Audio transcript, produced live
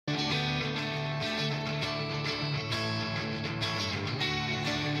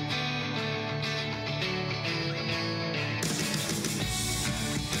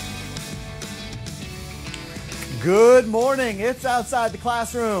Good morning. It's Outside the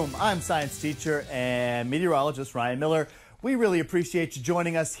Classroom. I'm science teacher and meteorologist Ryan Miller. We really appreciate you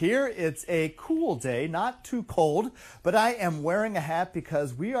joining us here. It's a cool day, not too cold, but I am wearing a hat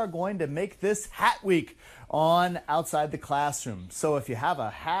because we are going to make this Hat Week on Outside the Classroom. So if you have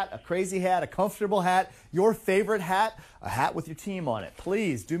a hat, a crazy hat, a comfortable hat, your favorite hat, a hat with your team on it,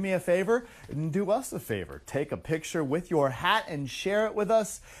 please do me a favor and do us a favor. Take a picture with your hat and share it with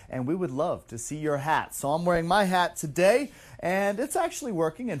us, and we would love to see your hat. So I'm wearing my hat today, and it's actually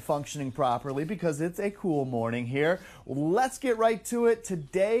working and functioning properly because it's a cool morning here. Let's get right to it.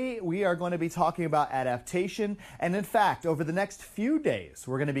 Today we are going to be talking about adaptation, and in fact, over the next few days,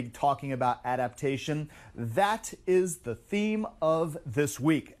 we're going to be talking about adaptation. That is the theme of this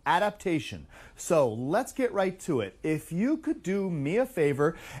week, adaptation. So let's get right to it. If you could do me a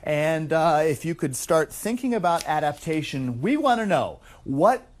favor and if you could start thinking about adaptation, we want to know,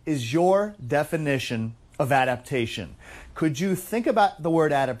 what is your definition of adaptation? Could you think about the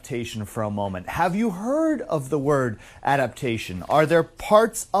word adaptation for a moment? Have you heard of the word adaptation? Are there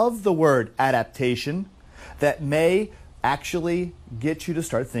parts of the word adaptation that may actually get you to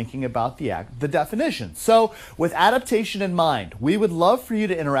start thinking about the definition? So with adaptation in mind, we would love for you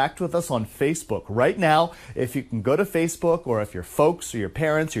to interact with us on Facebook right now. If you can go to Facebook, or if your folks or your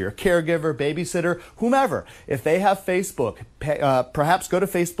parents or your caregiver, babysitter, whomever, if they have Facebook, perhaps go to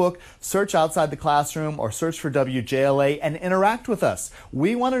Facebook, search Outside the Classroom or search for WJLA and interact with us.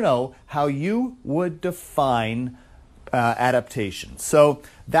 We want to know how you would define adaptation. So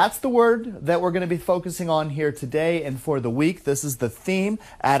that's the word that we're going to be focusing on here today and for the week. This is the theme,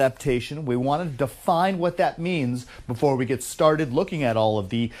 adaptation. We want to define what that means before we get started looking at all of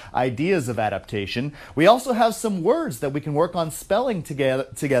the ideas of adaptation. We also have some words that we can work on spelling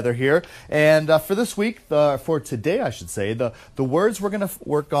together here. And for this week, for today, I should say, the words we're going to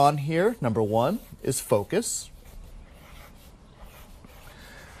work on here, number one is focus.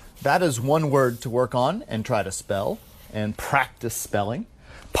 That is one word to work on and try to spell and practice spelling.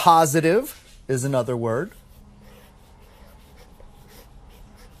 Positive is another word.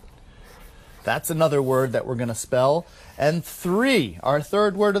 That's another word that we're going to spell. And three, our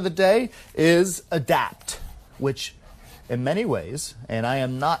third word of the day is adapt, which in many ways, and I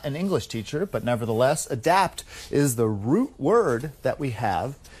am not an English teacher, but nevertheless, adapt is the root word that we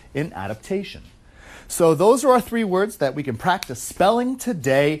have in adaptation. So those are our three words that we can practice spelling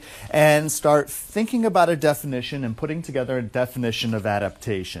today and start thinking about a definition and putting together a definition of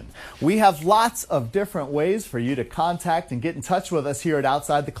adaptation. We have lots of different ways for you to contact and get in touch with us here at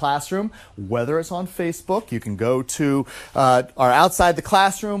Outside the Classroom, whether it's on Facebook. You can go to our Outside the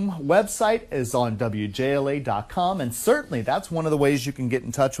Classroom website is on WJLA.com, and certainly that's one of the ways you can get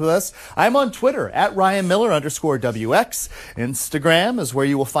in touch with us. I'm on Twitter at @RyanMiller_WX. Instagram is where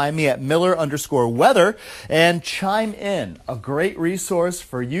you will find me at Miller_weather. And Chime In, a great resource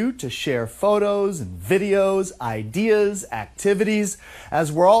for you to share photos and videos, ideas, activities.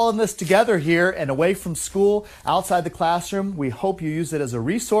 As we're all in this together here and away from school, outside the classroom, we hope you use it as a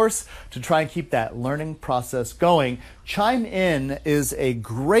resource to try and keep that learning process going. Chime In is a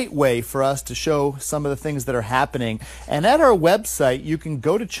great way for us to show some of the things that are happening. And at our website, you can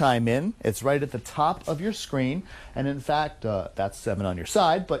go to Chime In. It's right at the top of your screen. And in fact, that's 7 on your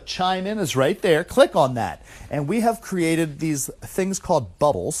side, but Chime In is right there. Click on that. And we have created these things called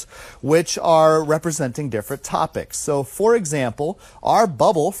bubbles, which are representing different topics. So for example, our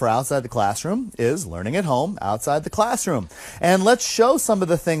bubble for Outside the Classroom is learning at home, outside the classroom. And let's show some of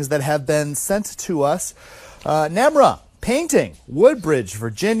the things that have been sent to us. Namra, painting. Woodbridge,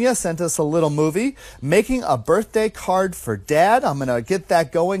 Virginia sent us a little movie. Making a birthday card for Dad. I'm going to get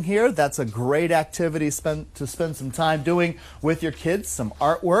that going here. That's a great activity to spend some time doing with your kids. Some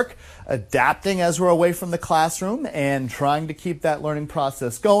artwork. Adapting as we're away from the classroom and trying to keep that learning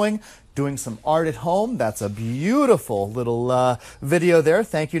process going. Doing some art at home. That's a beautiful little video there.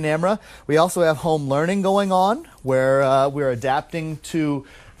 Thank you, Namra. We also have home learning going on, where we're adapting to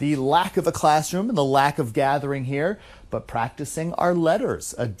the lack of a classroom and the lack of gathering here, but practicing our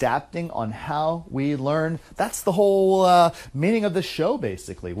letters, adapting on how we learn. That's the whole meaning of the show,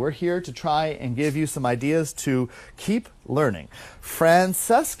 basically. We're here to try and give you some ideas to keep learning.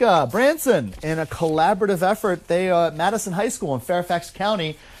 Francesca Branson, in a collaborative effort, they Madison High School in Fairfax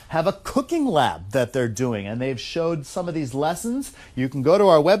County have a cooking lab that they're doing, and they've showed some of these lessons. You can go to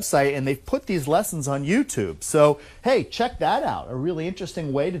our website and they've put these lessons on YouTube. So, hey, check that out. A really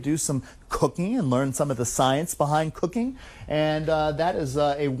interesting way to do some cooking and learn some of the science behind cooking. And that is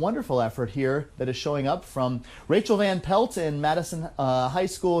a wonderful effort here that is showing up from Rachel Van Pelt in Madison High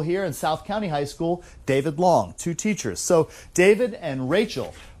School here and South County High School, David Long, two teachers. So David and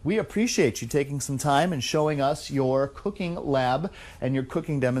Rachel, we appreciate you taking some time and showing us your cooking lab and your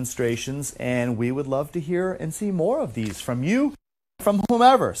cooking demonstrations, and we would love to hear and see more of these from you, from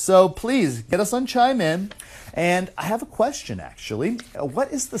whomever. So please get us on Chime In. And I have a question, actually.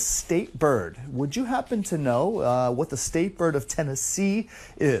 What is the state bird? Would you happen to know what the state bird of Tennessee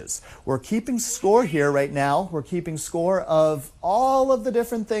is? We're keeping score here right now. We're keeping score of all of the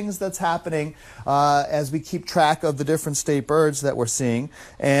different things that's happening as we keep track of the different state birds that we're seeing.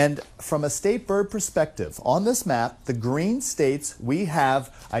 And from a state bird perspective, on this map, the green states, we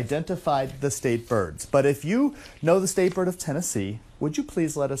have identified the state birds. But if you know the state bird of Tennessee, would you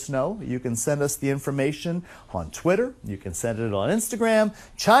please let us know? You can send us the information on Twitter, you can send it on Instagram,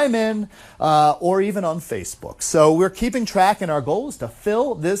 Chime In, or even on Facebook. So we're keeping track, and our goal is to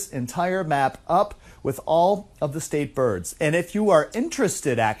fill this entire map up with all of the state birds. And if you are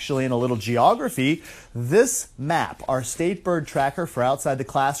interested actually in a little geography, this map, our state bird tracker for outside the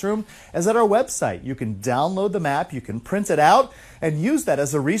classroom, is at our website. You can download the map, you can print it out, and use that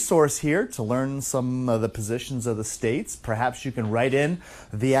as a resource here to learn some of the positions of the states. Perhaps you can write in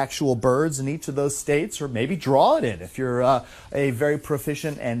the actual birds in each of those states, or maybe draw it in if you're a very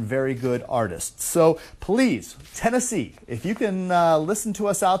proficient and very good artist. So please, Tennessee, if you can listen to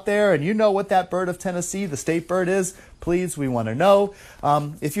us out there and you know what that bird of Tennessee, the state bird is, please, we want to know.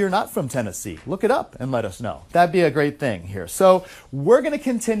 If you're not from Tennessee, look it up and let us know. That'd be a great thing here. So we're going to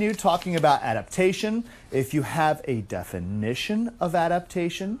continue talking about adaptation. If you have a definition of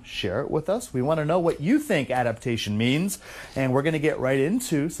adaptation, share it with us. We want to know what you think adaptation means. And we're going to get right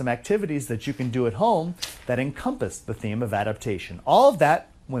into some activities that you can do at home that encompass the theme of adaptation. All of that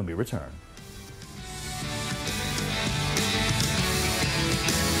when we return.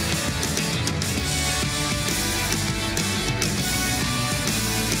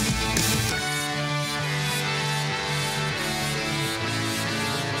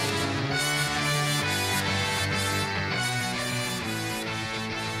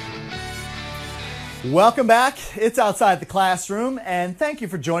 Welcome back. It's Outside the Classroom, and thank you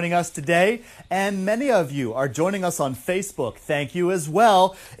for joining us today. And many of you are joining us on Facebook. Thank you as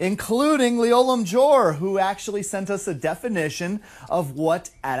well, including Leolam Jor, who actually sent us a definition of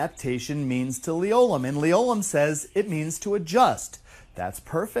what adaptation means to Leolam. And Leolam says it means to adjust. That's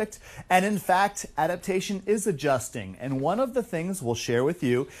perfect. And in fact, adaptation is adjusting. And one of the things we'll share with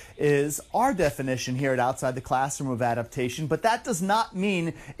you is our definition here at Outside the Classroom of adaptation, but that does not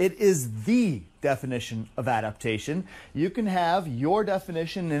mean it is the definition of adaptation. You can have your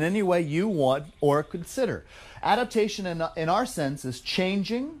definition in any way you want or consider. Adaptation in our sense is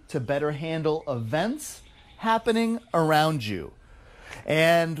changing to better handle events happening around you.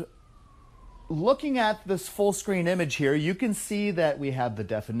 And looking at this full screen image here, you can see that we have the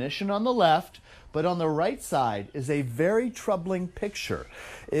definition on the left, but on the right side is a very troubling picture.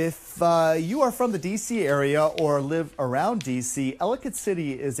 If you are from the DC area or live around DC, Ellicott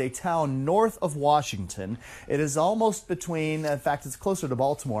City is a town north of Washington. It is almost between, in fact, it's closer to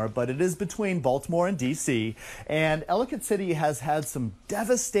Baltimore, but it is between Baltimore and DC. And Ellicott City has had some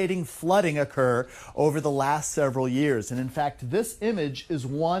devastating flooding occur over the last several years. And in fact, this image is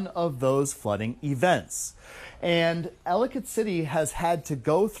one of those flooding events. And Ellicott City has had to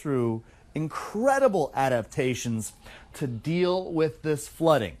go through incredible adaptations to deal with this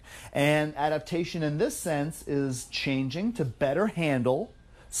flooding. And adaptation in this sense is changing to better handle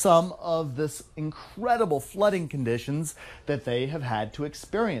some of this incredible flooding conditions that they have had to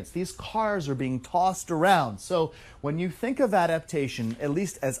experience. These cars are being tossed around. So when you think of adaptation, at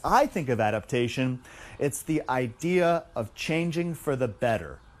least as I think of adaptation, it's the idea of changing for the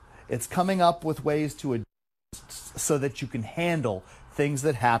better. It's coming up with ways to adjust so that you can handle things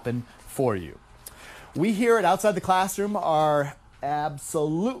that happen for you. We here at Outside the Classroom are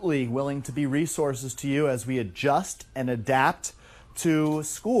absolutely willing to be resources to you as we adjust and adapt to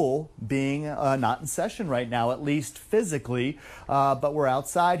school being not in session right now, at least physically, but we're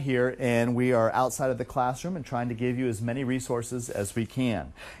outside here and we are outside of the classroom and trying to give you as many resources as we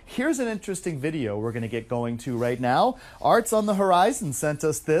can. Here's an interesting video we're going to get going to right now. Arts on the Horizon sent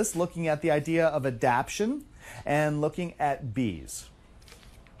us this, looking at the idea of adaptation and looking at bees.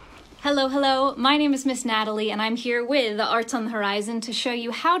 Hello, hello. My name is Miss Natalie, and I'm here with Arts on the Horizon to show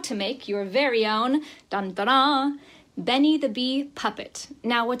you how to make your very own Benny the Bee puppet.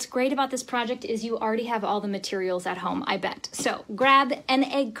 Now, what's great about this project is you already have all the materials at home, I bet. So grab an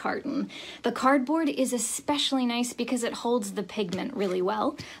egg carton. The cardboard is especially nice because it holds the pigment really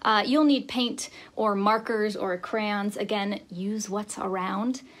well. You'll need paint or markers or crayons. Again, use what's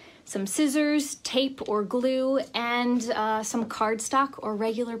around. Some scissors, tape or glue, and some cardstock or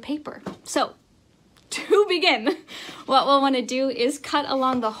regular paper. So to begin, what we'll want to do is cut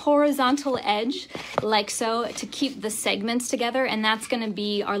along the horizontal edge like so to keep the segments together, and that's going to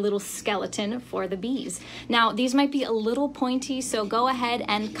be our little skeleton for the bees. Now these might be a little pointy, so go ahead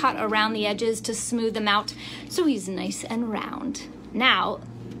and cut around the edges to smooth them out so he's nice and round. Now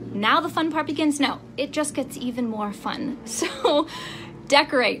the fun part begins. No, it just gets even more fun. So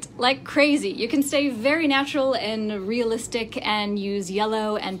decorate like crazy. You can stay very natural and realistic and use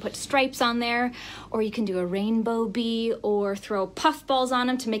yellow and put stripes on there, or you can do a rainbow bee or throw puffballs on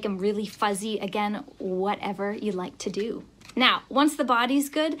them to make them really fuzzy. Again, whatever you like to do. Now, once the body's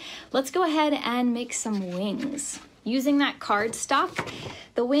good, let's go ahead and make some wings. Using that cardstock,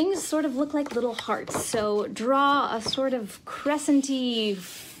 the wings sort of look like little hearts, so draw a sort of crescent-y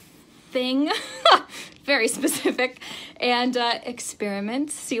thing, very specific, and experiment,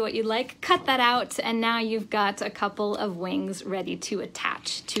 see what you like, cut that out, and now you've got a couple of wings ready to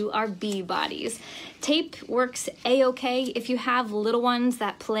attach to our bee bodies. Tape works a-okay. If you have little ones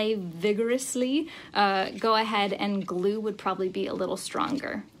that play vigorously, go ahead, and glue would probably be a little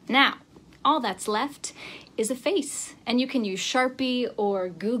stronger. Now, all that's left is a face, and you can use Sharpie or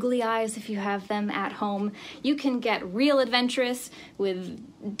googly eyes if you have them at home. You can get real adventurous with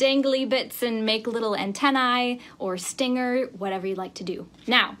dangly bits and make little antennae or stinger, whatever you like to do.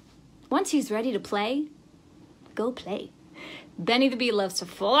 Now, once he's ready to play, go play. Benny the Bee loves to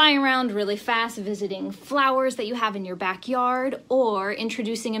fly around really fast, visiting flowers that you have in your backyard, or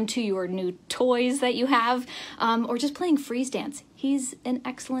introducing him to your new toys that you have, or just playing freeze dance. He's an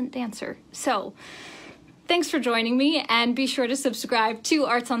excellent dancer. So, thanks for joining me, and be sure to subscribe to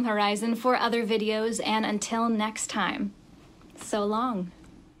Arts on the Horizon for other videos, and until next time, so long.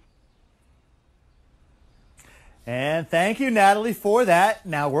 And thank you, Natalie, for that.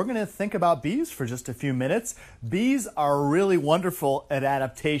 Now we're going to think about bees for just a few minutes. Bees are really wonderful at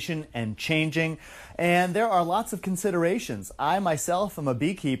adaptation and changing, and there are lots of considerations. I myself am a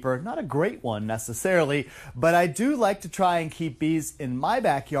beekeeper, not a great one necessarily, but I do like to try and keep bees in my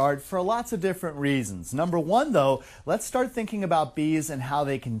backyard for lots of different reasons. Number one, though, let's start thinking about bees and how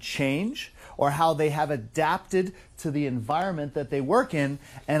they can change, or how they have adapted to the environment that they work in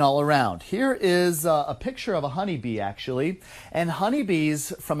and all around. Here is a picture of a honeybee, actually. And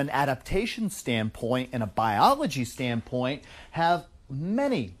honeybees, from an adaptation standpoint and a biology standpoint, have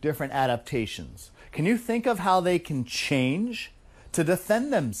many different adaptations. Can you think of how they can change to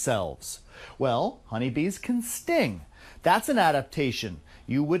defend themselves? Well, honeybees can sting. That's an adaptation.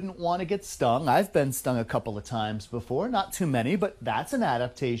 You wouldn't want to get stung. I've been stung a couple of times before, not too many, but that's an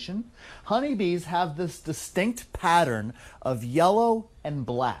adaptation. Honeybees have this distinct pattern of yellow and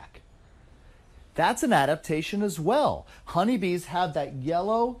black. That's an adaptation as well. Honeybees have that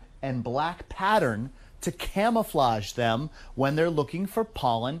yellow and black pattern to camouflage them when they're looking for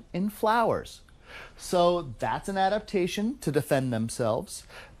pollen in flowers. So that's an adaptation to defend themselves.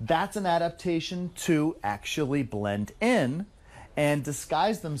 That's an adaptation to actually blend in and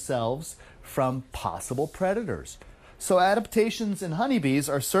disguise themselves from possible predators. So adaptations in honeybees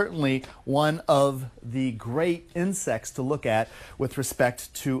are certainly one of the great insects to look at with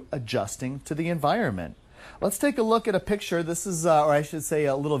respect to adjusting to the environment. Let's take a look at a picture. This is, or I should say,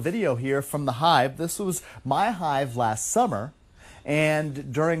 a little video here from the hive. This was my hive last summer,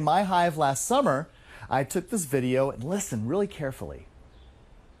 and during my hive last summer, I took this video and listened really carefully.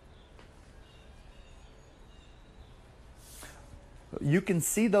 You can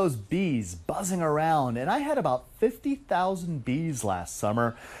see those bees buzzing around, and I had about 50,000 bees last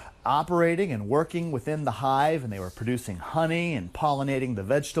summer operating and working within the hive, and they were producing honey and pollinating the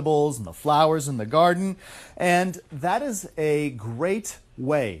vegetables and the flowers in the garden. And that is a great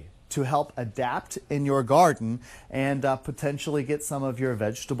way to help adapt in your garden and potentially get some of your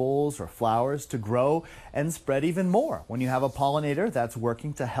vegetables or flowers to grow and spread even more when you have a pollinator that's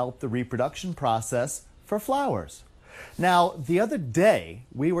working to help the reproduction process for flowers. Now, the other day,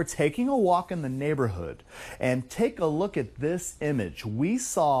 we were taking a walk in the neighborhood, and take a look at this image. We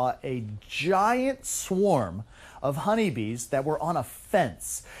saw a giant swarm of honeybees that were on a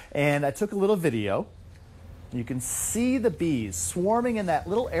fence, and I took a little video. You can see the bees swarming in that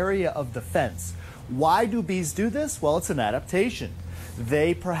little area of the fence. Why do bees do this? Well, it's an adaptation.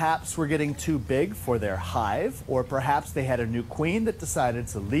 They perhaps were getting too big for their hive, or perhaps they had a new queen that decided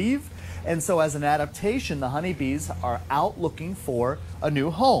to leave. And so as an adaptation, the honeybees are out looking for a new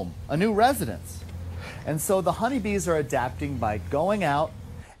home, a new residence. And so the honeybees are adapting by going out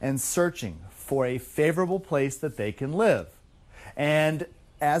and searching for a favorable place that they can live. And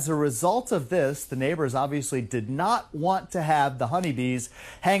as a result of this, the neighbors obviously did not want to have the honeybees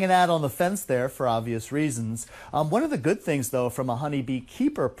hanging out on the fence there for obvious reasons. One of the good things, though, from a honeybee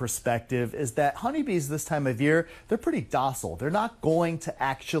keeper perspective is that honeybees this time of year, they're pretty docile. They're not going to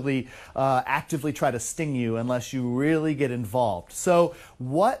actually actively try to sting you unless you really get involved. So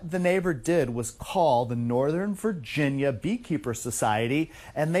what the neighbor did was call the Northern Virginia Beekeeper Society,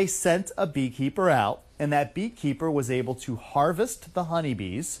 and they sent a beekeeper out. And that beekeeper was able to harvest the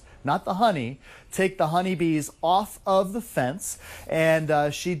honeybees, not the honey, take the honeybees off of the fence.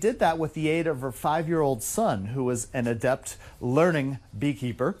 And she did that with the aid of her 5-year-old son, who was an adept learning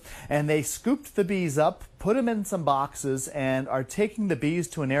beekeeper. And they scooped the bees up, put them in some boxes, and are taking the bees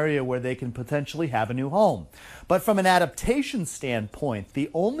to an area where they can potentially have a new home. But from an adaptation standpoint, the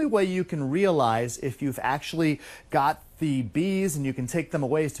only way you can realize if you've actually got the bees and you can take them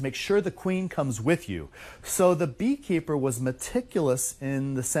away is to make sure the queen comes with you. So the beekeeper was meticulous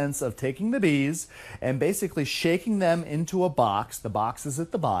in the sense of taking the bees and basically shaking them into a box. The box is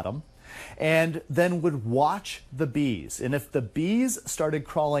at the bottom. And then would watch the bees. And if the bees started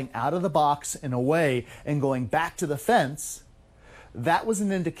crawling out of the box and away and going back to the fence, that was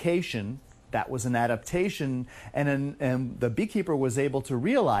an indication, that was an adaptation, and the beekeeper was able to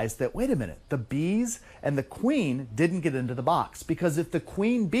realize that, wait a minute, the bees and the queen didn't get into the box, because if the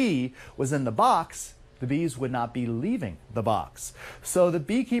queen bee was in the box, the bees would not be leaving the box. So the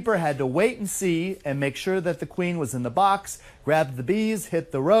beekeeper had to wait and see and make sure that the queen was in the box, grabbed the bees,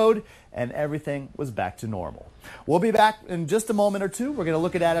 hit the road, and everything was back to normal. We'll be back in just a moment or two. We're going to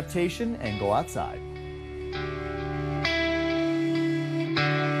look at adaptation and go outside.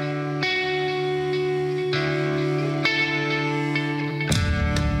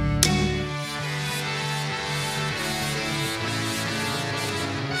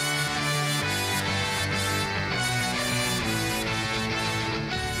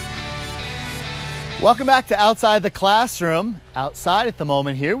 Welcome back to Outside the Classroom. Outside at the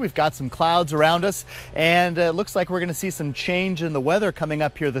moment here, we've got some clouds around us, and it looks like we're going to see some change in the weather coming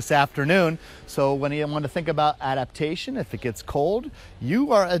up here this afternoon. So when you want to think about adaptation, if it gets cold,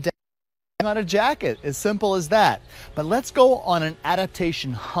 you are adapting on a jacket, as simple as that. But let's go on an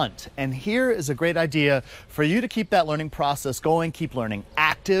adaptation hunt. And here is a great idea for you to keep that learning process going, keep learning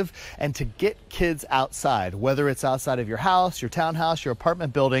active, and to get kids outside, whether it's outside of your house, your townhouse, your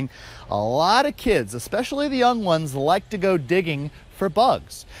apartment building. A lot of kids, especially the young ones, like to go digging for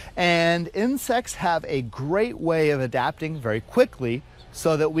bugs. And insects have a great way of adapting very quickly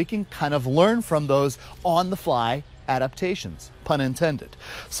so that we can kind of learn from those on-the-fly adaptations, pun intended.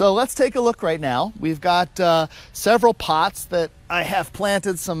 So let's take a look right now. We've got several pots that I have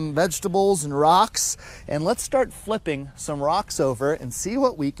planted some vegetables and rocks, and let's start flipping some rocks over and see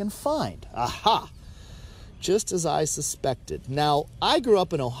what we can find. Aha! Just as I suspected. Now, I grew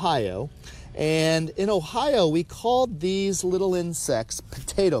up in Ohio, and in Ohio we called these little insects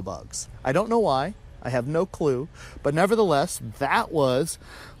potato bugs. I don't know why. I have no clue, but nevertheless, that was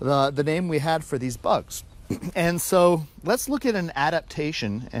the name we had for these bugs. And so let's look at an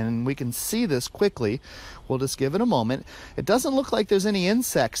adaptation, and we can see this quickly. We'll just give it a moment. It doesn't look like there's any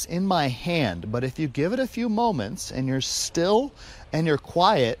insects in my hand, but if you give it a few moments and you're still and you're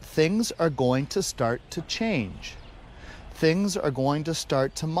quiet, things are going to start to change. Things are going to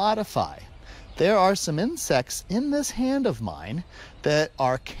start to modify. There are some insects in this hand of mine that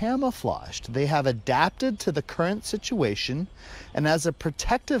are camouflaged. They have adapted to the current situation, and as a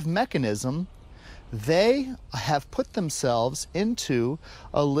protective mechanism, they have put themselves into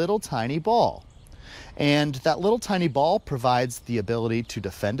a little tiny ball. And that little tiny ball provides the ability to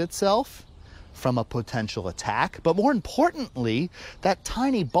defend itself from a potential attack. But more importantly, that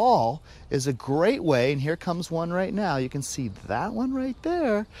tiny ball is a great way, and here comes one right now. You can see that one right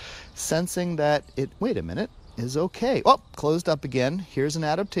there, sensing that it, wait a minute, is okay. Oh, closed up again. Here's an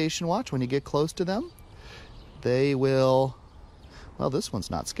adaptation. Watch, when you get close to them, they will, well, this one's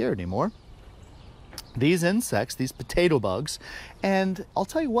not scared anymore. These insects, these potato bugs, and I'll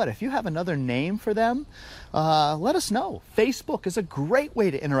tell you what, if you have another name for them, let us know. Facebook is a great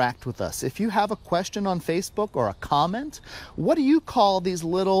way to interact with us. If you have a question on Facebook or a comment, what do you call these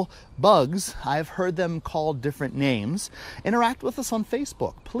little bugs? I've heard them called different names. Interact with us on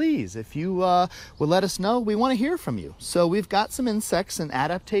Facebook, please. If you would let us know, we want to hear from you. So we've got some insects and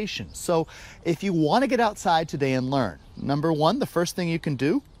adaptation. So if you want to get outside today and learn, number one, the first thing you can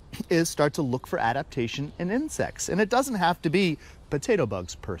do is start to look for adaptation in insects. And it doesn't have to be potato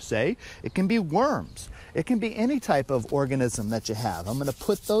bugs per se. It can be worms. It can be any type of organism that you have. I'm going to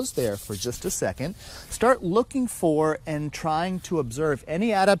put those there for just a second. Start looking for and trying to observe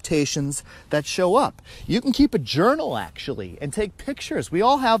any adaptations that show up. You can keep a journal actually and take pictures. We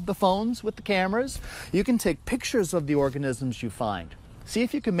all have the phones with the cameras. You can take pictures of the organisms you find. See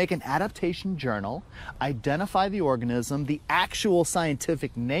if you can make an adaptation journal, identify the organism, the actual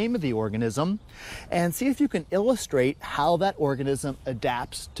scientific name of the organism, and see if you can illustrate how that organism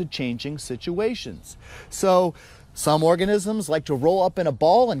adapts to changing situations. So some organisms like to roll up in a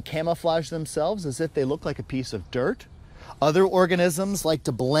ball and camouflage themselves as if they look like a piece of dirt. Other organisms like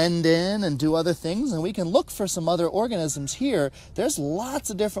to blend in and do other things, and we can look for some other organisms here. There's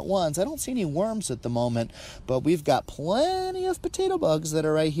lots of different ones. I don't see any worms at the moment, but we've got plenty of potato bugs that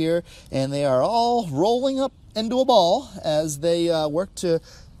are right here, and they are all rolling up into a ball as they work to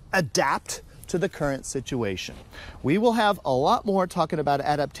adapt to the current situation. We will have a lot more talking about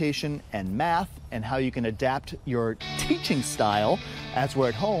adaptation and math and how you can adapt your teaching style as we're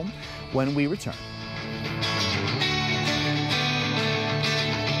at home when we return.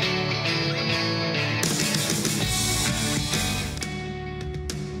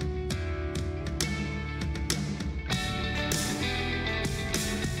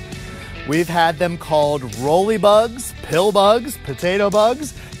 We've had them called roly bugs, pill bugs, potato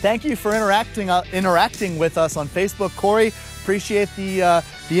bugs. Thank you for interacting with us on Facebook. Corey, appreciate the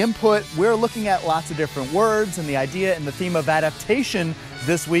input. We're looking at lots of different words and the idea and the theme of adaptation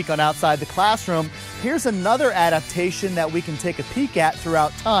this week on Outside the Classroom. Here's another adaptation that we can take a peek at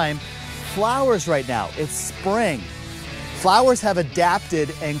throughout time. Flowers right now, it's spring. Flowers have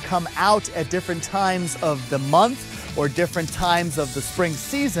adapted and come out at different times of the month or different times of the spring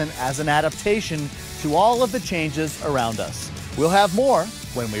season as an adaptation to all of the changes around us. We'll have more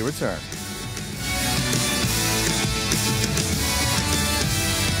when we return.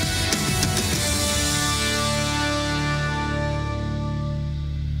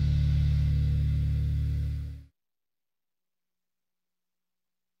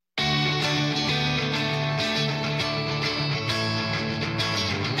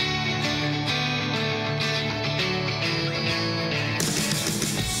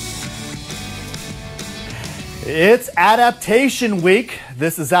 It's Adaptation Week.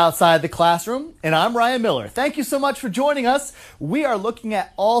 This is Outside the Classroom, and I'm Ryan Miller. Thank you so much for joining us. We are looking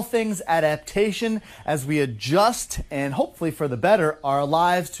at all things adaptation as we adjust, and hopefully for the better, our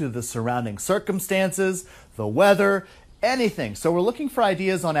lives to the surrounding circumstances, the weather, anything. So we're looking for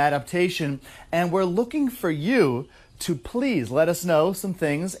ideas on adaptation, and we're looking for you to please let us know some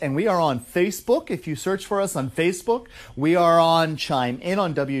things. And we are on Facebook. If you search for us on Facebook, we are on Chime In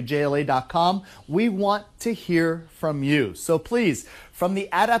on WJLA.com. We want to hear from you. So please, from the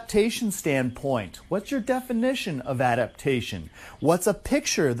adaptation standpoint, what's your definition of adaptation? What's a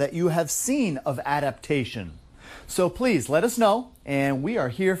picture that you have seen of adaptation? So please let us know, and we are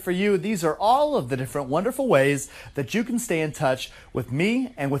here for you. These are all of the different wonderful ways that you can stay in touch with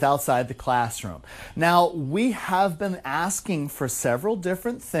me and with Outside the Classroom. Now, we have been asking for several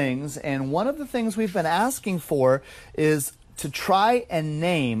different things, and one of the things we've been asking for is to try and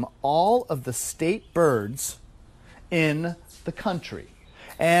name all of the state birds in the country.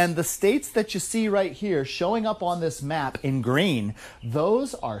 And the states that you see right here showing up on this map in green,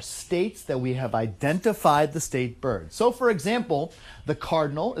 those are states that we have identified the state bird. So for example, the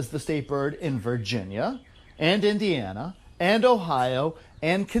cardinal is the state bird in Virginia and Indiana and Ohio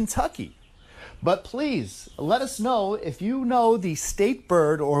and Kentucky. But please let us know if you know the state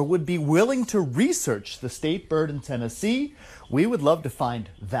bird or would be willing to research the state bird in Tennessee. We would love to find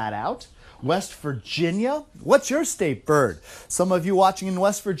that out. West Virginia, what's your state bird? Some of you watching in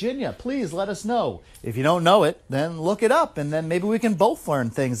West Virginia, please let us know. If you don't know it, then look it up, and then maybe we can both learn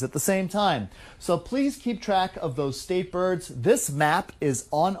things at the same time. So please keep track of those state birds. This map is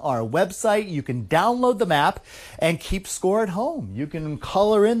on our website. You can download the map and keep score at home. You can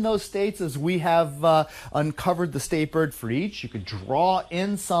color in those states as we have uncovered the state bird for each. You could draw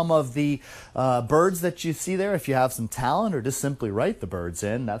in some of the birds that you see there if you have some talent, or just simply write the birds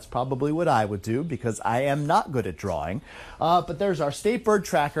in. That's probably what I would do because I am not good at drawing. But there's our state bird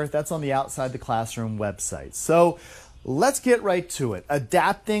tracker. That's on the Outside the Classroom website. So Let's get right to it.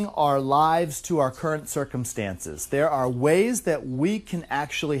 Adapting our lives to our current circumstances. There are ways that we can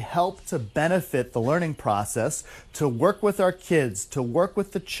actually help to benefit the learning process, to work with our kids, to work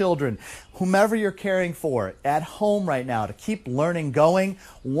with the children, whomever you're caring for at home right now, to keep learning going.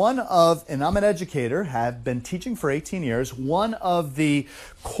 And I'm an educator, have been teaching for 18 years. One of the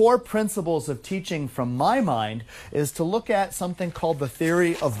core principles of teaching from my mind is to look at something called the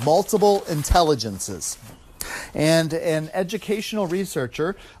theory of multiple intelligences. And an educational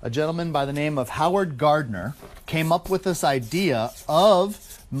researcher, a gentleman by the name of Howard Gardner, came up with this idea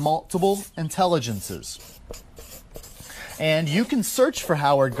of multiple intelligences. And you can search for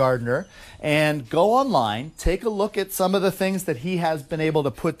Howard Gardner and go online, take a look at some of the things that he has been able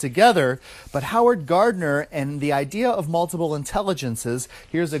to put together. But Howard Gardner and the idea of multiple intelligences,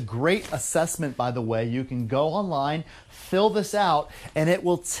 here's a great assessment, by the way. You can go online, fill this out, and it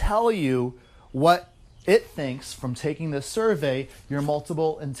will tell you what it thinks from taking this survey your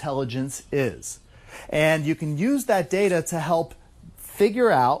multiple intelligence is. And you can use that data to help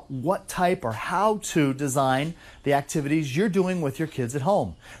figure out what type or how to design the activities you're doing with your kids at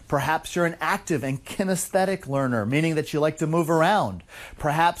home. Perhaps you're an active and kinesthetic learner, meaning that you like to move around.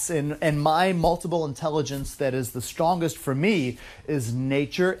 Perhaps in my multiple intelligence that is the strongest for me is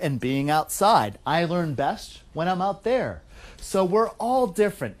nature and being outside. I learn best when I'm out there. So we're all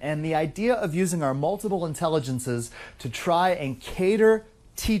different, and the idea of using our multiple intelligences to try and cater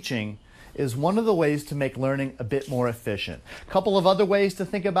teaching is one of the ways to make learning a bit more efficient. A couple of other ways to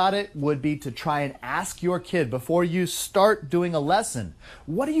think about it would be to try and ask your kid before you start doing a lesson,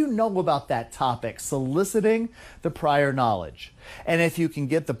 what do you know about that topic? Soliciting the prior knowledge. And if you can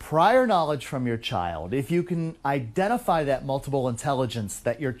get the prior knowledge from your child, if you can identify that multiple intelligence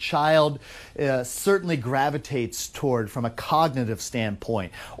that your child certainly gravitates toward from a cognitive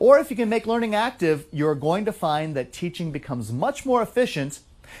standpoint, or if you can make learning active, you're going to find that teaching becomes much more efficient.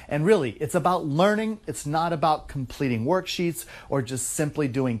 And really, it's about learning. It's not about completing worksheets or just simply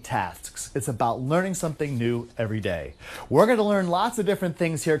doing tasks. It's about learning something new every day. We're going to learn lots of different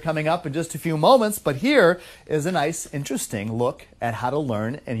things here coming up in just a few moments, but here is a nice, interesting look at how to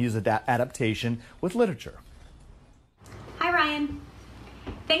learn and use adaptation with literature. Hi, Ryan.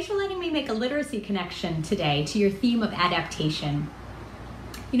 Thanks for letting me make a literacy connection today to your theme of adaptation.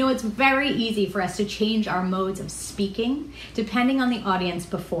 You know, it's very easy for us to change our modes of speaking depending on the audience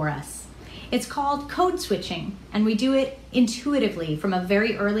before us. It's called code switching, and we do it intuitively from a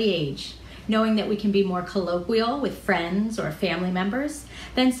very early age, knowing that we can be more colloquial with friends or family members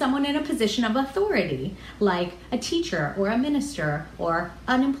than someone in a position of authority, like a teacher or a minister or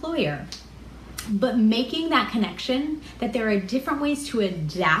an employer. But making that connection that there are different ways to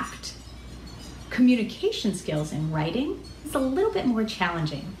adapt communication skills in writing is a little bit more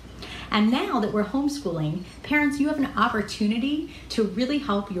challenging. And now that we're homeschooling, parents, you have an opportunity to really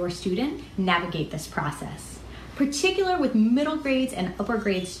help your student navigate this process. Particular with middle grades and upper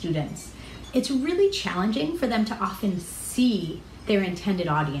grade students, it's really challenging for them to often see their intended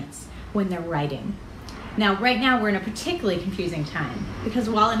audience when they're writing. Now, right now, we're in a particularly confusing time because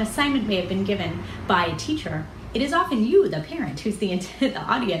while an assignment may have been given by a teacher, it is often you, the parent, who's the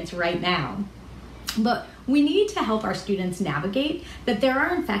audience right now. But we need to help our students navigate that there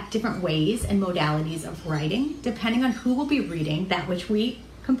are in fact different ways and modalities of writing depending on who will be reading that which we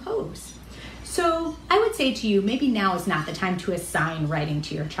compose. So I would say to you, maybe now is not the time to assign writing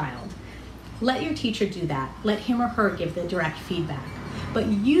to your child. Let your teacher do that. Let him or her give the direct feedback. But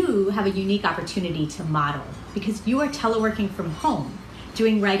you have a unique opportunity to model because you are teleworking from home,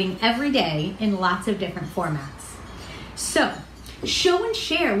 doing writing every day in lots of different formats. So show and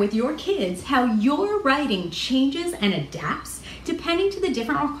share with your kids how your writing changes and adapts depending to the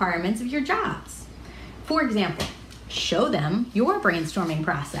different requirements of your jobs. For example, show them your brainstorming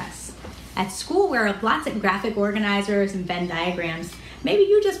process. At school, where lots of graphic organizers and Venn diagrams, maybe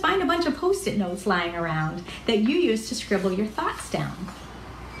you just find a bunch of Post-it notes lying around that you use to scribble your thoughts down.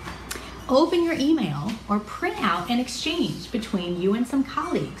 Open your email or print out an exchange between you and some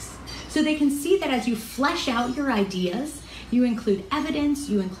colleagues so they can see that as you flesh out your ideas, you include evidence,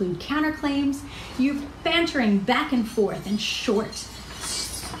 you include counterclaims, you're bantering back and forth in short,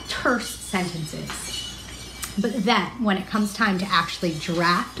 terse sentences. But then, when it comes time to actually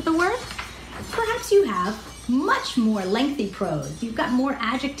draft the work, perhaps you have much more lengthy prose. You've got more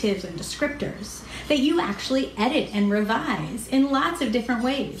adjectives and descriptors that you actually edit and revise in lots of different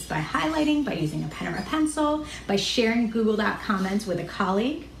ways, by highlighting, by using a pen or a pencil, by sharing Google Doc comments with a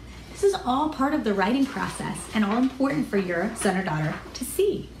colleague. This is all part of the writing process and all important for your son or daughter to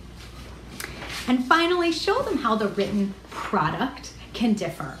see. And finally, show them how the written product can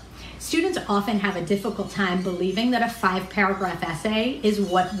differ. Students often have a difficult time believing that a 5-paragraph essay is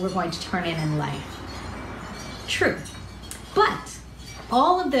what we're going to turn in life. True, but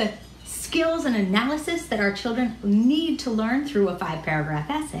all of the skills and analysis that our children need to learn through a 5-paragraph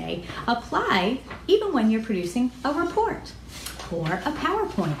essay apply even when you're producing a report or a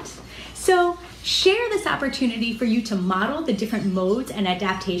PowerPoint. So share this opportunity for you to model the different modes and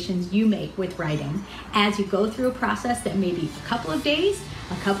adaptations you make with writing as you go through a process that may be a couple of days,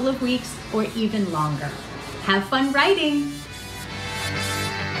 a couple of weeks, or even longer. Have fun writing!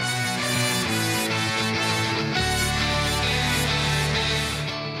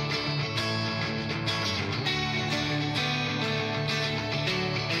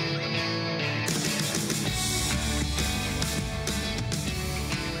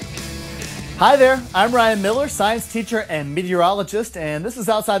 Hi there, I'm Ryan Miller, science teacher and meteorologist, and this is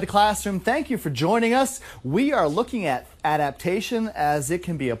Outside the Classroom. Thank you for joining us. We are looking at adaptation as it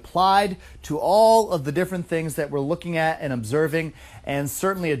can be applied to all of the different things that we're looking at and observing and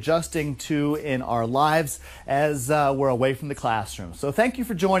certainly adjusting to in our lives as we're away from the classroom. So thank you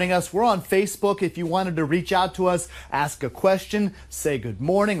for joining us. We're on Facebook. If you wanted to reach out to us, ask a question, say good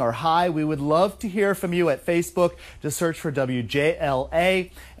morning or hi, we would love to hear from you at Facebook. Just search for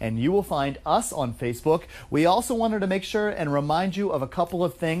WJLA and you will find us on Facebook. We also wanted to make sure and remind you of a couple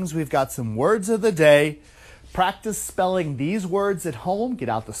of things. We've got some words of the day. Practice spelling these words at home. Get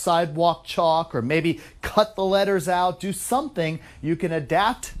out the sidewalk chalk or maybe cut the letters out. Do something. You can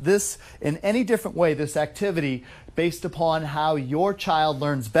adapt this in any different way, this activity, based upon how your child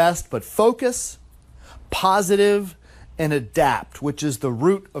learns best. But focus, positive, and adapt, which is the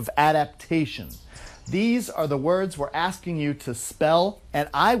root of adaptation. These are the words we're asking you to spell, and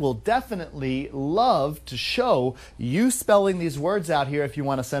I will definitely love to show you spelling these words out here. If you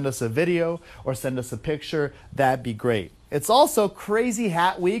want to send us a video or send us a picture, that'd be great. It's also Crazy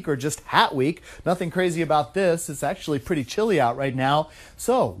Hat Week, or just Hat Week. Nothing crazy about this. It's actually pretty chilly out right now.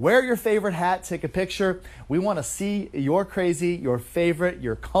 So wear your favorite hat, take a picture. We want to see your crazy, your favorite,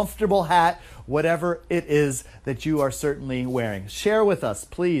 your comfortable hat, whatever it is that you are certainly wearing. Share with us,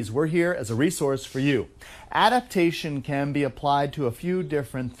 please. We're here as a resource for you. Adaptation can be applied to a few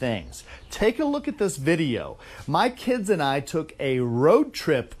different things. Take a look at this video. My kids and I took a road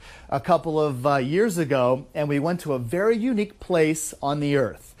trip a couple of years ago, and we went to a very unique place on the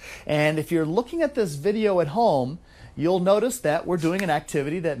earth. And if you're looking at this video at home, you'll notice that we're doing an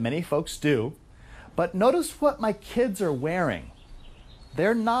activity that many folks do. But notice what my kids are wearing.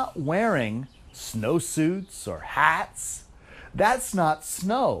 They're not wearing snowsuits or hats. That's not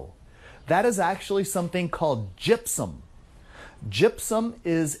snow. That is actually something called gypsum. Gypsum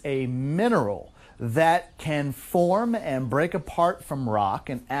is a mineral that can form and break apart from rock,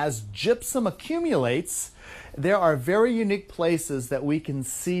 and as gypsum accumulates, there are very unique places that we can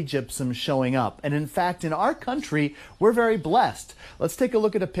see gypsum showing up. And in fact, in our country, we're very blessed. Let's take a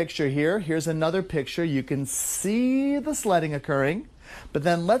look at a picture here. Here's another picture. You can see the sledding occurring, but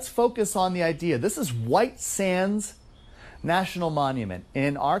then let's focus on the idea. This is White Sands National Monument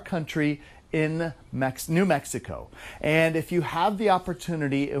in our country in New Mexico. And if you have the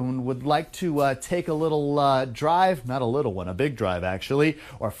opportunity and would like to take a little drive, not a little one, a big drive actually,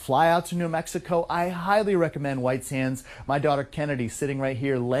 or fly out to New Mexico, I highly recommend White Sands. My daughter Kennedy sitting right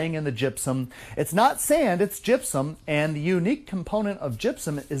here laying in the gypsum. It's not sand, it's gypsum, and the unique component of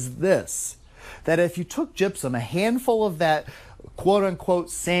gypsum is this, that if you took gypsum, a handful of that quote-unquote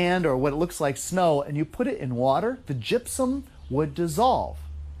sand or what it looks like snow, and you put it in water, the gypsum would dissolve.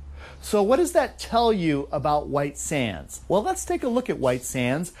 So what does that tell you about White Sands? Well, let's take a look at White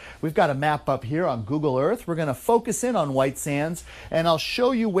Sands. We've got a map up here on Google Earth. We're going to focus in on White Sands, and I'll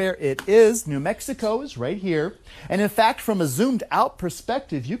show you where it is. New Mexico is right here. And in fact, from a zoomed out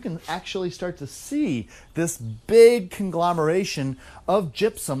perspective, you can actually start to see this big conglomeration of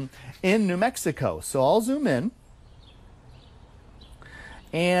gypsum in New Mexico. So I'll zoom in.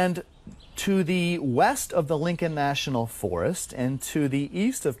 And to the west of the Lincoln National Forest and to the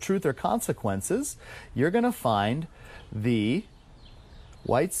east of Truth or Consequences, you're going to find the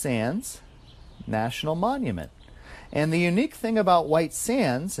White Sands National Monument. And the unique thing about White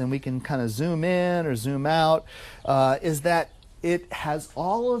Sands, and we can kind of zoom in or zoom out, is that it has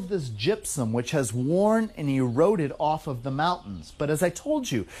all of this gypsum which has worn and eroded off of the mountains. But as I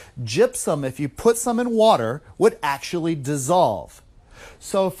told you, gypsum, if you put some in water, would actually dissolve.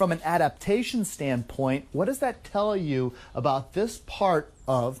 So from an adaptation standpoint, what does that tell you about this part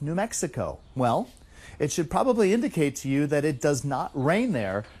of New Mexico? Well, it should probably indicate to you that it does not rain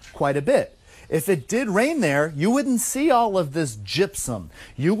there quite a bit. if it did rain there, you wouldn't see all of this gypsum.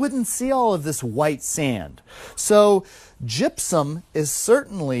 You wouldn't see all of this white sand. So gypsum is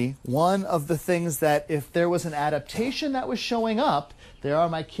certainly one of the things that if there was an adaptation that was showing up, there are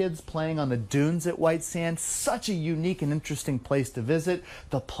my kids playing on the dunes at White Sand. Such a unique and interesting place to visit.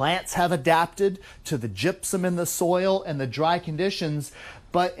 The plants have adapted to the gypsum in the soil and the dry conditions.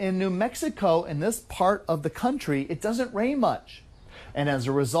 But in New Mexico, in this part of the country, it doesn't rain much. And as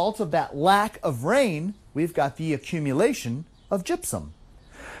a result of that lack of rain, we've got the accumulation of gypsum.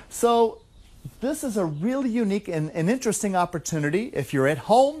 So this is a really unique and interesting opportunity. If you're at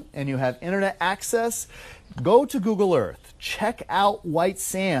home and you have internet access, go to Google Earth, check out White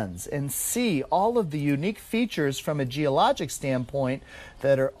Sands, and see all of the unique features from a geologic standpoint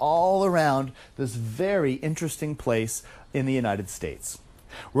that are all around this very interesting place in the United States.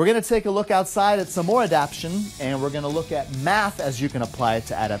 We're going to take a look outside at some more adaptation, and we're going to look at math as you can apply it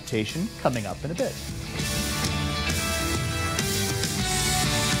to adaptation coming up in a bit.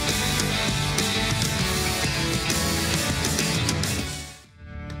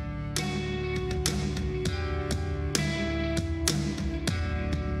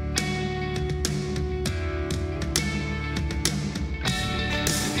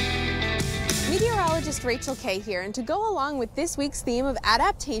 Meteorologist Rachel Kay here, and to go along with this week's theme of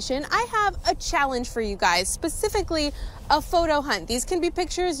adaptation, I have a challenge for you guys, specifically a photo hunt. These can be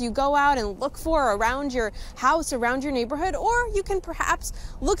pictures you go out and look for around your house, around your neighborhood, or you can perhaps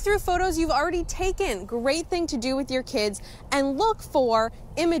look through photos you've already taken. Great thing to do with your kids, and look for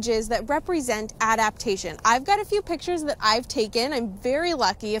images that represent adaptation. I've got a few pictures that I've taken. I'm very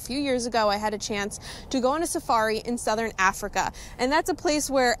lucky. A few years ago, I had a chance to go on a safari in southern Africa, and that's a place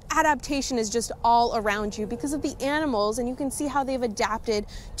where adaptation is just all around you because of the animals, and you can see how they've adapted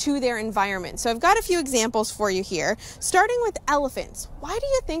to their environment. So I've got a few examples for you here, starting with elephants. Why do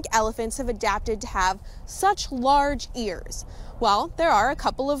you think elephants have adapted to have such large ears? Well, there are a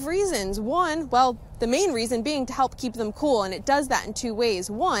couple of reasons. One, well, the main reason being to help keep them cool, and it does that in two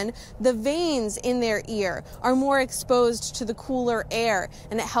ways. One, the veins in their ear are more exposed to the cooler air,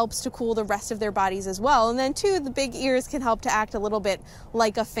 and it helps to cool the rest of their bodies as well. And then two, the big ears can help to act a little bit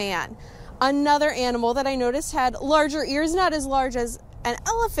like a fan. Another animal that I noticed had larger ears, not as large as an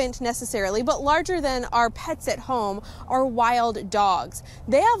elephant necessarily, but larger than our pets at home, are wild dogs.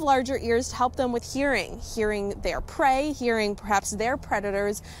 They have larger ears to help them with hearing their prey, hearing perhaps their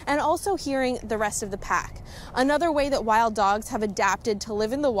predators, and also hearing the rest of the pack. Another way that wild dogs have adapted to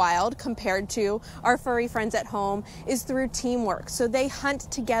live in the wild compared to our furry friends at home is through teamwork. So they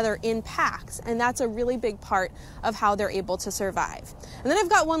hunt together in packs, and that's a really big part of how they're able to survive. And then I've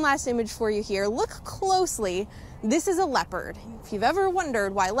got one last image for you here. Look closely. This is a leopard. If you've ever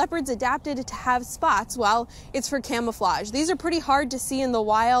wondered why leopards adapted to have spots, well, it's for camouflage. These are pretty hard to see in the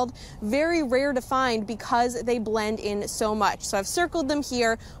wild, very rare to find because they blend in so much. So I've circled them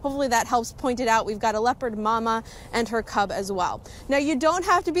here. Hopefully that helps point it out. We've got a leopard mama and her cub as well. Now, you don't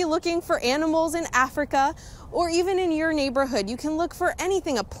have to be looking for animals in Africa or even in your neighborhood. You can look for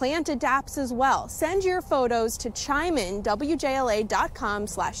anything. A plant adapts as well. Send your photos to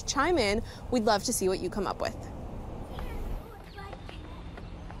chimeinwjla.com/chime in. We'd love to see what you come up with.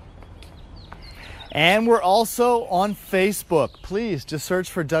 And we're also on Facebook. Please just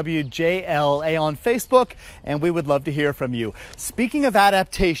search for WJLA on Facebook, and we would love to hear from you. Speaking of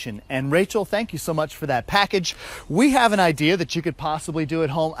adaptation, and Rachel, thank you so much for that package. We have an idea that you could possibly do at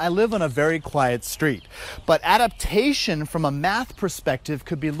home. I live on a very quiet street, but adaptation from a math perspective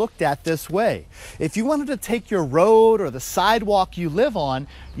could be looked at this way. If you wanted to take your road or the sidewalk you live on,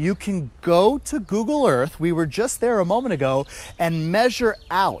 you can go to Google Earth, we were just there a moment ago, and measure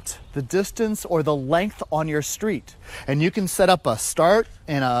out the distance or the length on your street. And you can set up a start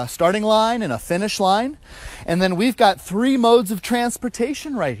and a starting line and a finish line. And then we've got 3 modes of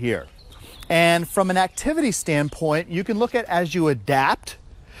transportation right here. And from an activity standpoint, you can look at as you adapt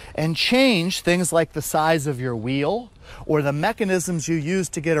and change things like the size of your wheel or the mechanisms you use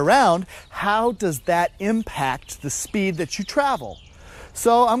to get around, how does that impact the speed that you travel?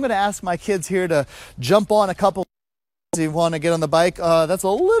 So I'm going to ask my kids here to jump on a couple. You want to get on the bike? That's a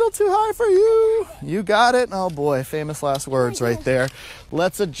little too high for you. You got it. Oh boy, famous last words right there.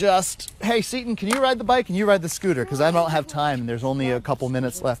 Let's adjust. Hey, Seaton, can you ride the bike and you ride the scooter? Because I don't have time. There's only a couple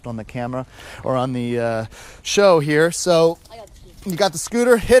minutes left on the camera or on the show here. So you got the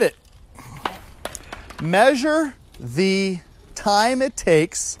scooter, hit it. Measure the time it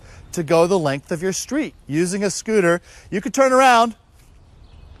takes to go the length of your street. Using a scooter, you could turn around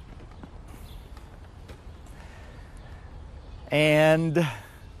and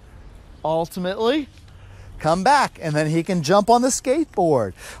ultimately come back, and then he can jump on the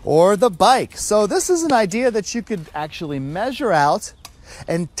skateboard or the bike. So this is an idea that you could actually measure out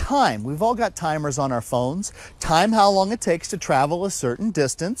and time. We've all got timers on our phones. Time how long it takes to travel a certain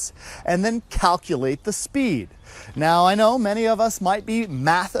distance, and then calculate the speed. Now, I know many of us might be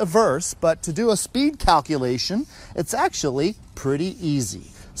math averse, but to do a speed calculation, it's actually pretty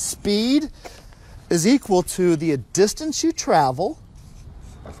easy. Speed is equal to the distance you travel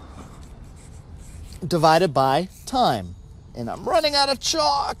divided by time. And I'm running out of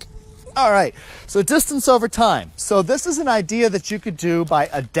chalk. All right, so distance over time. So this is an idea that you could do by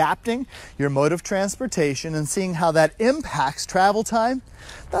adapting your mode of transportation and seeing how that impacts travel time.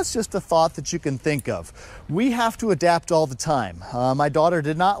 That's just a thought that you can think of. We have to adapt all the time. My daughter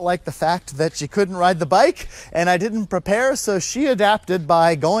did not like the fact that she couldn't ride the bike, and I didn't prepare, so she adapted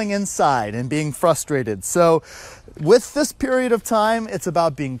by going inside and being frustrated. So with this period of time, it's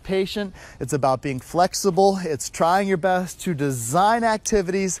about being patient, it's about being flexible, it's trying your best to design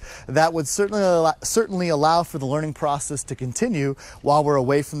activities that would certainly allow for the learning process to continue while we're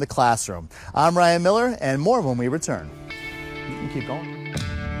away from the classroom. I'm Ryan Miller, and more when we return. You can keep going.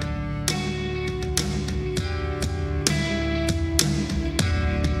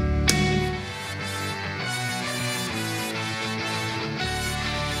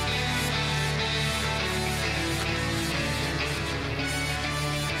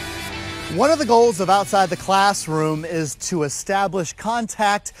 One of the goals of Outside the Classroom is to establish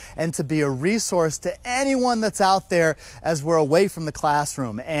contact and to be a resource to anyone that's out there as we're away from the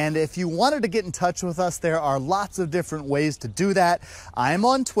classroom. And if you wanted to get in touch with us, there are lots of different ways to do that. I'm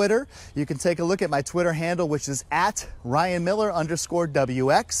on Twitter. You can take a look at my Twitter handle, which is at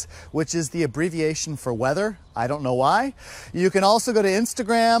 @RyanMiller_WX, which is the abbreviation for weather. I don't know why. You can also go to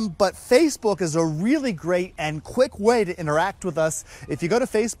Instagram, but Facebook is a really great and quick way to interact with us. If you go to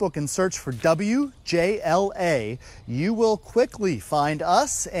Facebook and search for WJLA, you will quickly find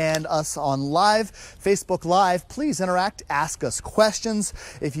us and us on live, Facebook Live. Please interact, ask us questions.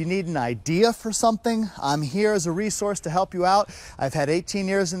 If you need an idea for something, I'm here as a resource to help you out. I've had 18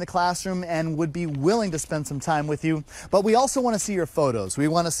 years in the classroom and would be willing to spend some time with you. But we also want to see your photos. We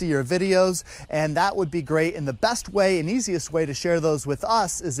want to see your videos, and that would be great. And the best way and easiest way to share those with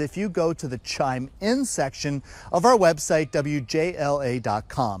us is if you go to the Chime In section of our website,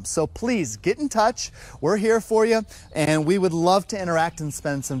 WJLA.com. So please get in touch. We're here for you, and we would love to interact and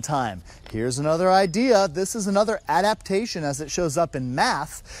spend some time. Here's another idea. This is another adaptation as it shows up in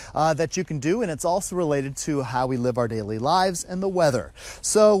math that you can do, and it's also related to how we live our daily lives and the weather.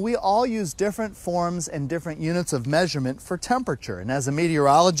 So we all use different forms and different units of measurement for temperature. And as a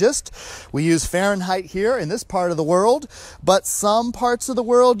meteorologist, we use Fahrenheit here in this part of the world, but some parts of the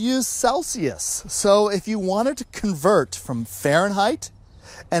world use Celsius. So if you wanted to convert from Fahrenheit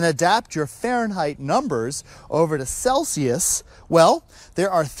and adapt your Fahrenheit numbers over to Celsius, well,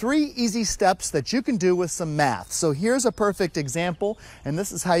 there are 3 easy steps that you can do with some math. So here's a perfect example, and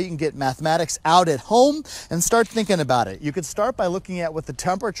this is how you can get mathematics out at home and start thinking about it. You could start by looking at what the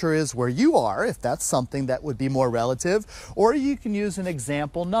temperature is where you are, if that's something that would be more relative, or you can use an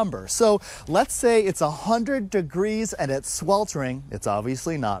example number. So let's say it's 100 degrees and it's sweltering. It's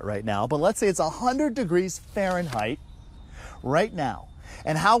obviously not right now, but let's say it's 100 degrees Fahrenheit right now.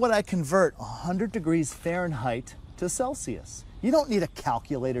 And how would I convert 100 degrees Fahrenheit to Celsius? You don't need a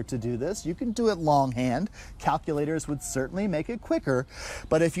calculator to do this. You can do it longhand. Calculators would certainly make it quicker.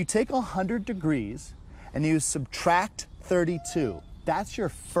 But if you take 100 degrees and you subtract 32, that's your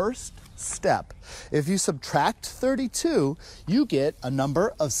first step. If you subtract 32, you get a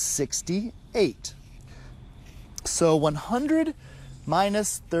number of 68. So 100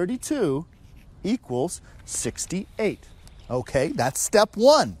 minus 32 equals 68. Okay, that's step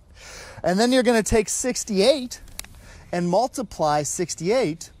 1. And then you're going to take 68 and multiply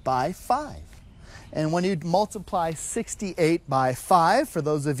 68 by 5. And when you multiply 68 by 5, for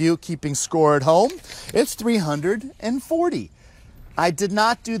those of you keeping score at home, it's 340. I did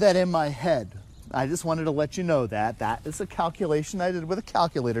not do that in my head. I just wanted to let you know that. That is a calculation I did with a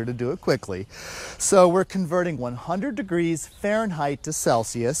calculator to do it quickly. So we're converting 100 degrees Fahrenheit to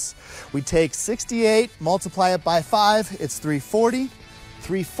Celsius. We take 68, multiply it by 5, it's 340.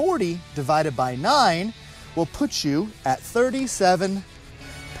 340 divided by 9 will put you at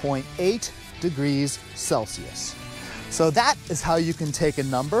 37.8 degrees Celsius. So that is how you can take a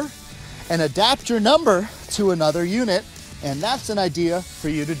number and adapt your number to another unit, and that's an idea for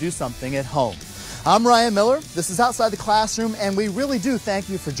you to do something at home. I'm Ryan Miller. This is Outside the Classroom, and we really do thank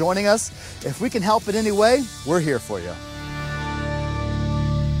you for joining us. If we can help in any way, we're here for you.